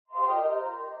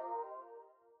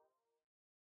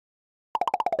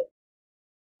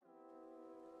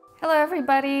Hello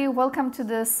everybody, welcome to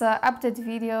this update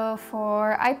video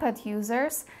for iPad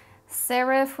users.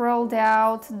 Serif rolled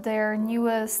out their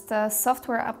newest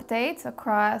software update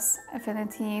across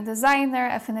Affinity Designer,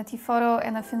 Affinity Photo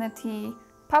and Affinity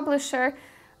Publisher.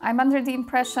 I'm under the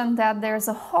impression that there's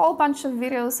a whole bunch of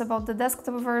videos about the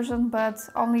desktop version, but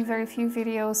only very few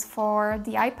videos for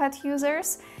the iPad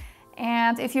users.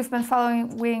 And if you've been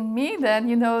following me, then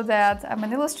you know that I'm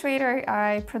an illustrator.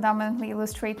 I predominantly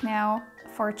illustrate now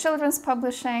for children's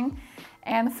publishing,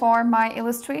 and for my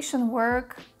illustration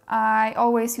work I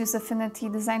always use Affinity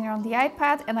Designer on the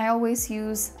iPad, and I always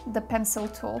use the pencil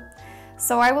tool.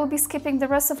 So I will be skipping the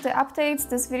rest of the updates.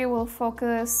 This video will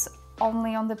focus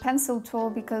only on the pencil tool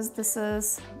because this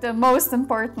is the most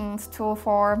important tool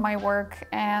for my work,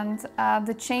 and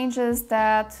the changes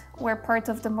that were part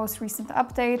of the most recent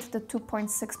update, the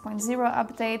 2.6.0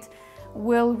 update,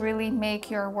 will really make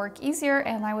your work easier,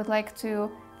 and I would like to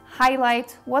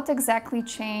highlight what exactly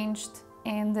changed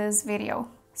in this video.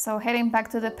 So heading back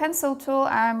to the pencil tool,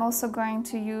 I'm also going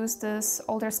to use this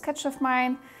older sketch of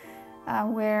mine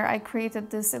where I created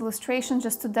this illustration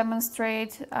just to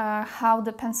demonstrate how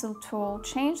the pencil tool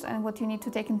changed and what you need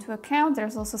to take into account.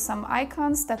 There's also some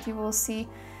icons that you will see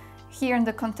here in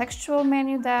the contextual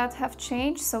menu that have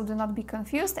changed, so do not be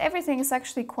confused. Everything is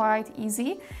actually quite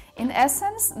easy. In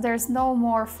essence, there's no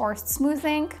more forced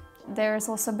smoothing. There's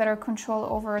also better control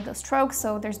over the strokes,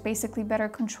 so there's basically better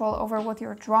control over what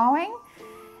you're drawing.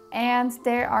 And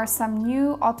there are some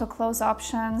new auto close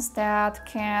options that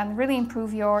can really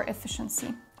improve your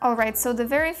efficiency. Alright, so the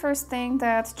very first thing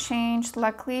that changed,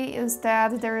 luckily, is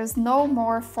that there is no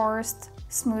more forced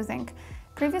smoothing.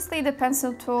 Previously, the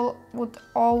pencil tool would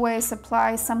always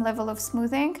apply some level of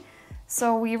smoothing,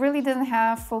 so we really didn't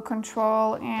have full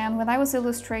control, and when I was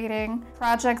illustrating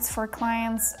projects for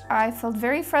clients, I felt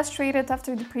very frustrated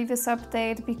after the previous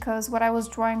update because what I was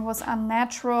drawing was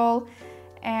unnatural,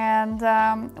 and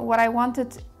what I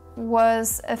wanted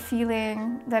was a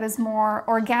feeling that is more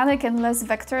organic and less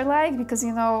vector-like, because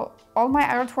you know, all my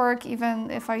artwork, even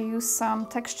if I use some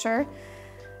texture,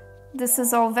 this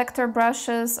is all vector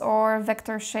brushes or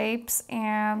vector shapes,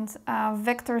 and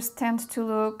vectors tend to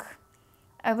look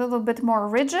a little bit more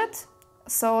rigid.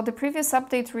 So the previous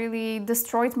update really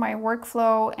destroyed my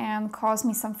workflow and caused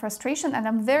me some frustration, and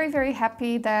I'm very, very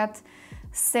happy that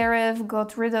Serif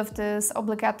got rid of this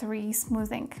obligatory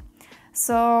smoothing.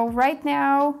 So right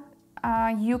now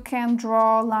you can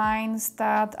draw lines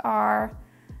that are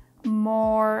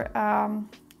more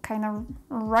kind of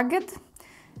rugged.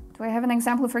 Do I have an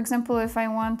example? For example, if I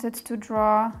wanted to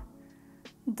draw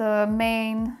the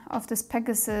mane of this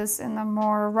Pegasus in a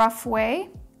more rough way,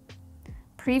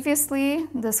 previously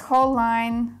this whole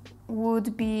line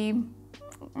would be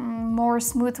more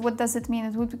smooth. What does it mean?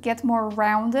 It would get more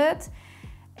rounded,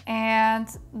 and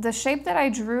the shape that I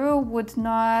drew would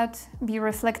not be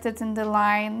reflected in the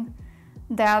line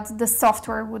that the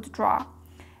software would draw.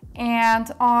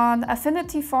 And on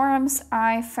Affinity forums,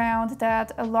 I found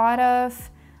that a lot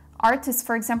of artists,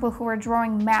 for example, who were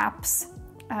drawing maps,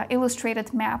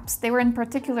 illustrated maps, they were in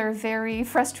particular very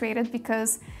frustrated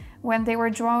because when they were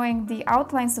drawing the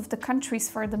outlines of the countries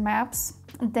for the maps,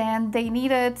 then they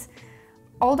needed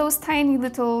all those tiny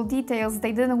little details.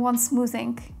 They didn't want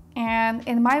smoothing. And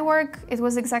in my work, it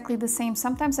was exactly the same.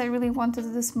 Sometimes I really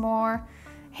wanted this more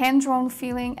hand-drawn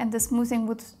feeling, and the smoothing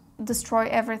would destroy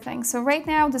everything. So right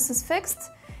now this is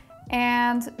fixed,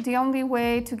 and the only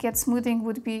way to get smoothing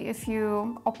would be if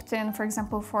you opt in, for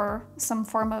example, for some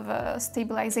form of a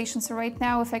stabilization. So right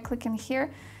now, if I click in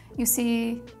here, you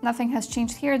see nothing has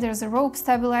changed here. There's a rope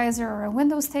stabilizer or a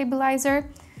window stabilizer,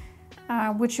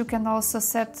 which you can also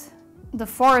set the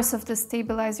force of the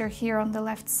stabilizer here on the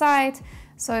left side.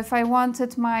 So if I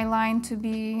wanted my line to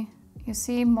be, you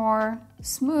see, more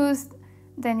smooth,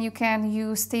 then you can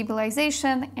use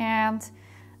stabilization, and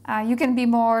you can be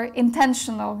more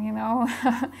intentional, you know,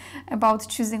 about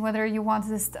choosing whether you want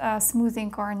this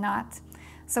smoothing or not.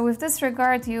 So with this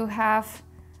regard, you have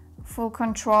full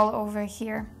control over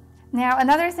here. Now,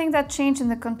 another thing that changed in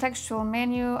the contextual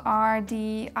menu are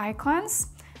the icons.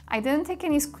 I didn't take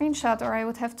any screenshot, or I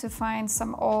would have to find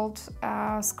some old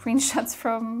screenshots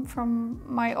from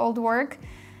my old work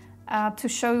to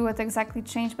show you what exactly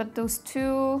changed, but those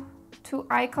two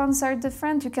icons are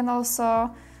different. You can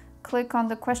also click on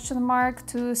the question mark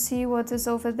to see what is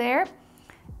over there.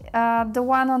 The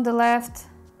one on the left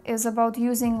is about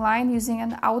using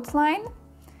an outline,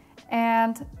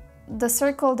 and the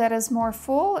circle that is more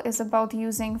full is about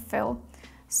using fill.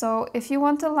 So if you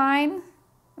want a line,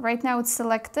 right now it's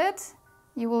selected,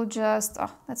 you will just,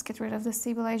 let's get rid of the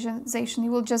stabilization,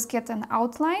 you will just get an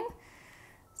outline.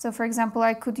 So for example,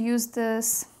 I could use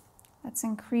this Let's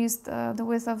increase the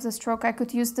width of the stroke. I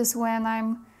could use this when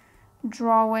I'm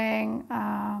drawing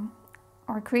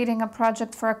or creating a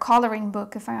project for a coloring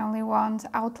book if I only want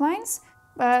outlines.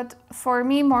 But for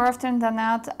me, more often than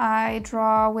not, I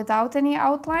draw without any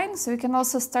outline. So you can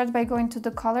also start by going to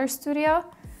the color studio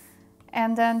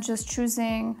and then just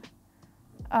choosing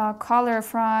a color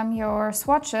from your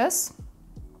swatches.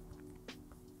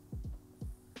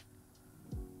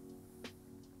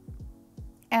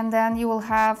 And then you will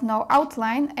have no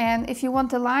outline. And if you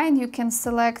want a line, you can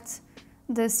select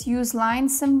this use line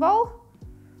symbol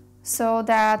so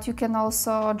that you can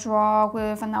also draw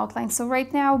with an outline. So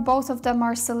right now, both of them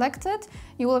are selected.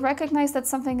 You will recognize that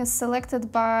something is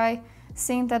selected by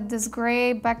seeing that this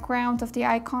gray background of the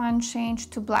icon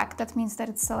changed to black. That means that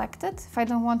it's selected. If I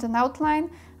don't want an outline,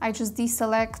 I just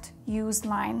deselect use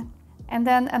line. And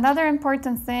then another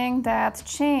important thing that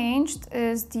changed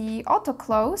is the auto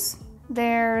close.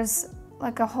 There's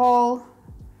like a whole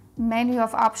menu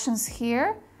of options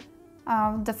here.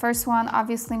 The first one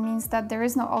obviously means that there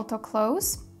is no auto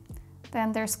close.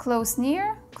 Then there's close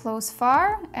near, close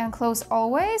far, and close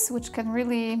always, which can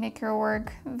really make your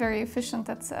work very efficient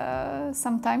at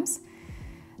sometimes.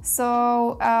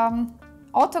 So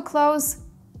auto close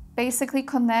basically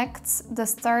connects the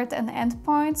start and end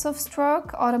points of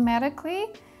stroke automatically.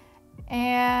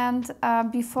 And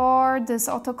before, this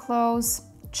auto close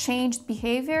changed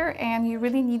behavior and you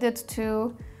really needed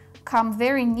to come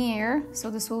very near,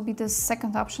 so this will be the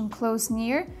second option, close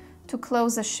near, to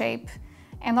close a shape.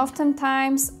 And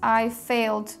oftentimes I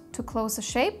failed to close a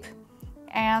shape,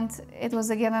 and it was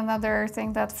again another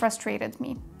thing that frustrated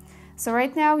me. So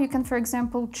right now you can, for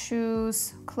example,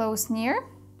 choose close near,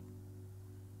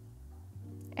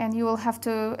 and you will have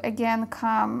to again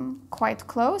come quite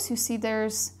close. You see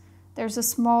there's a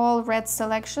small red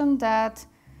selection that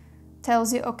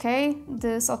tells you, okay,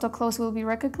 this auto close will be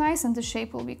recognized and the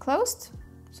shape will be closed.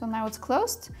 So now it's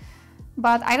closed.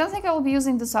 But I don't think I will be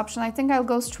using this option. I think I'll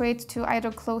go straight to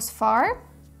either close far,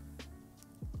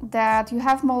 that you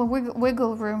have more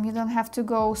wiggle room. You don't have to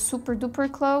go super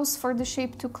duper close for the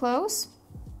shape to close.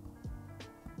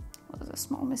 That was a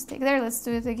small mistake there. Let's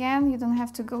do it again. You don't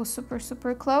have to go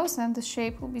super close and the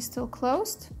shape will be still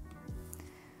closed.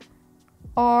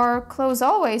 Or close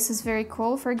always is very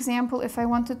cool. For example, if I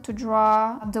wanted to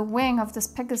draw the wing of this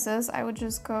Pegasus, I would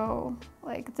just go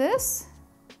like this.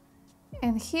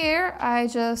 And here I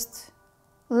just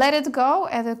let it go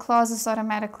and it closes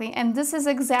automatically. And this is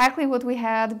exactly what we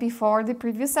had before the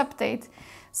previous update.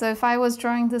 So if I was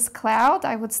drawing this cloud,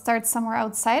 I would start somewhere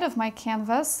outside of my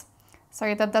canvas.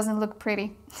 Sorry, that doesn't look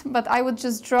pretty. But I would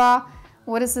just draw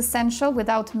what is essential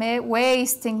without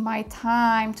wasting my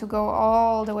time to go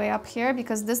all the way up here,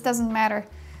 because this doesn't matter.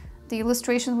 The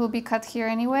illustration will be cut here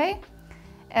anyway.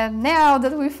 And now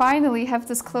that we finally have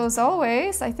this close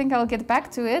always, I think I'll get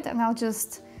back to it and I'll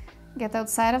just get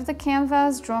outside of the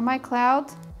canvas, draw my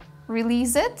cloud,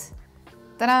 release it,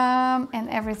 ta-da, and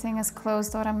everything is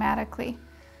closed automatically.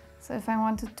 So if I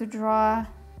wanted to draw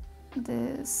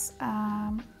this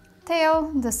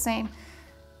tail, the same.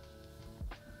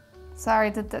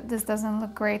 Sorry that this doesn't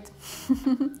look great.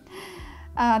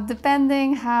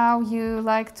 Depending how you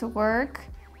like to work,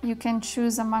 you can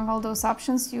choose among all those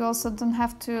options. You also don't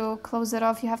have to close it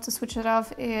off. You have to switch it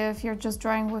off if you're just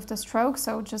drawing with the stroke,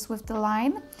 so just with the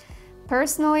line.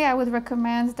 Personally, I would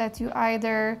recommend that you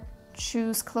either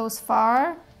choose close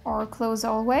far or close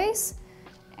always.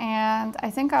 And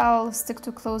I think I'll stick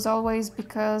to close always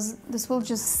because this will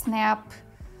just snap.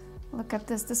 Look at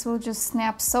this, this will just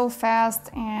snap so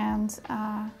fast and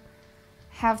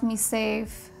have me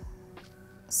save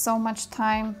so much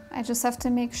time. I just have to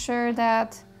make sure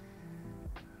that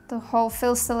the whole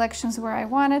fill selection's where I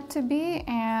want it to be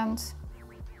and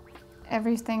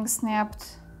everything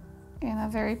snapped in a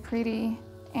very pretty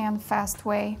and fast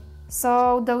way.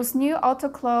 So those new auto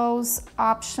close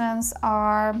options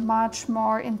are much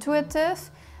more intuitive.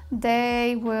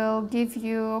 They will give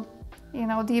you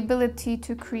the ability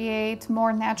to create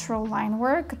more natural line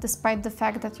work despite the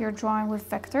fact that you're drawing with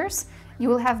vectors. You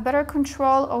will have better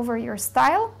control over your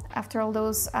style after all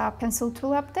those pencil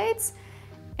tool updates.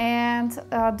 And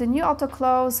the new auto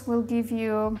close will give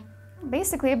you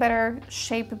basically a better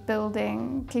shape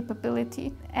building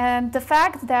capability. And the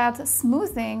fact that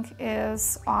smoothing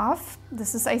is off,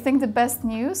 this is I think the best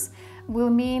news, will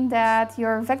mean that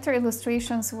your vector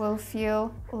illustrations will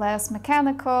feel less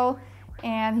mechanical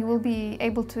and you will be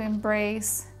able to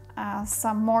embrace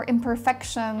some more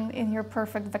imperfection in your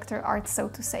perfect vector art, so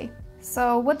to say.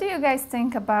 So what do you guys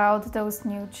think about those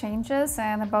new changes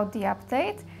and about the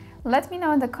update? Let me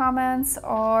know in the comments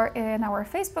or in our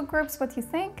Facebook groups what you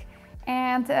think.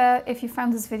 And if you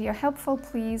found this video helpful,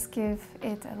 please give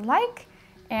it a like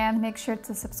and make sure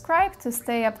to subscribe to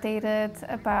stay updated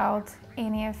about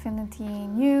any Affinity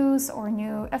news or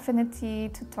new Affinity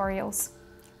tutorials.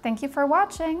 Thank you for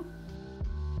watching!